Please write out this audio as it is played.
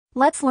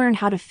Let's learn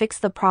how to fix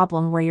the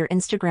problem where your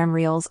Instagram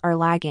Reels are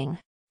lagging.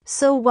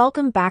 So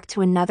welcome back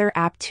to another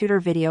app tutor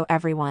video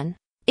everyone.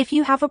 If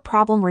you have a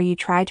problem where you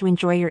try to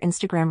enjoy your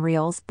Instagram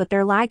Reels but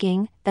they're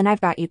lagging, then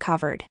I've got you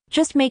covered.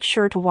 Just make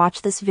sure to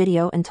watch this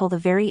video until the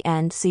very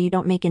end so you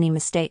don't make any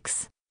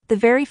mistakes. The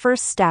very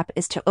first step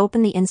is to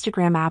open the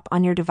Instagram app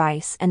on your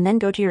device and then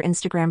go to your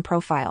Instagram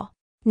profile.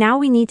 Now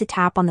we need to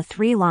tap on the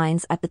three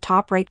lines at the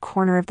top right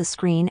corner of the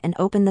screen and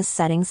open the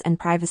Settings and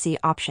Privacy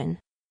option.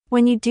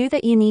 When you do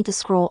that, you need to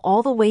scroll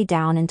all the way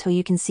down until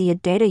you can see a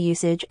Data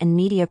Usage and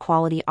Media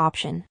Quality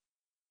option.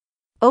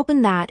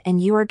 Open that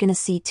and you are going to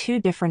see two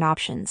different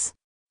options.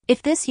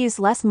 If this use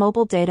less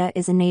mobile data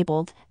is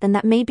enabled, then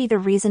that may be the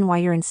reason why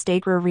your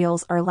Instagram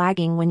Reels are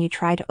lagging when you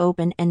try to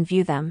open and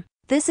view them.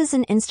 This is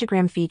an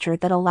Instagram feature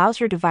that allows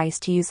your device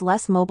to use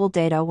less mobile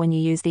data when you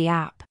use the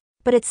app.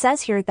 But it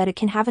says here that it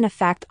can have an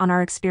effect on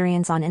our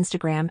experience on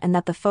Instagram and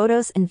that the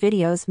photos and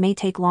videos may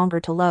take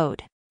longer to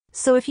load.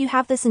 So if you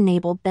have this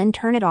enabled, then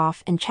turn it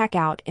off and check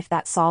out if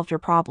that solved your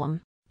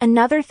problem.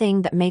 Another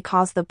thing that may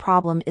cause the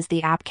problem is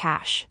the app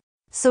cache.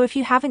 So if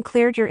you haven't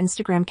cleared your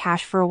Instagram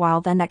cache for a while,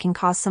 then that can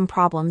cause some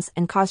problems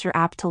and cause your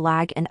app to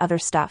lag and other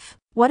stuff.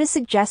 What I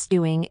suggest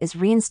doing is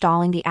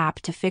reinstalling the app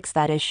to fix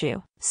that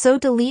issue. So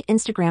delete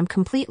Instagram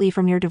completely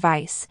from your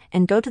device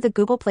and go to the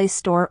Google Play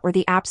Store or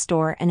the App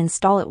Store and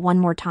install it one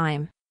more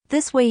time.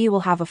 This way you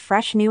will have a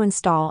fresh new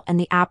install and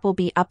the app will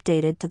be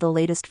updated to the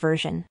latest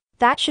version.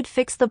 That should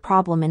fix the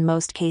problem in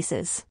most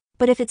cases.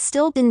 But if it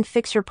still didn't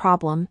fix your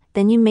problem,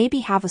 then you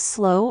maybe have a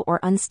slow or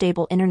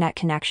unstable internet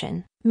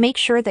connection. Make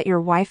sure that your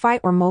Wi-Fi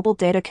or mobile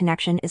data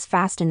connection is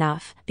fast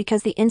enough,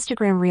 because the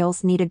Instagram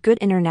Reels need a good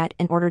internet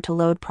in order to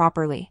load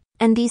properly.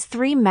 And these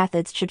three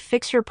methods should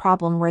fix your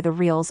problem where the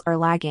Reels are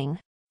lagging.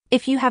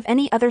 If you have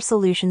any other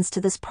solutions to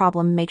this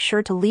problem, make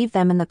sure to leave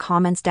them in the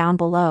comments down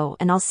below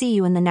and I'll see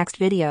you in the next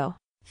video.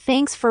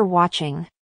 Thanks for watching.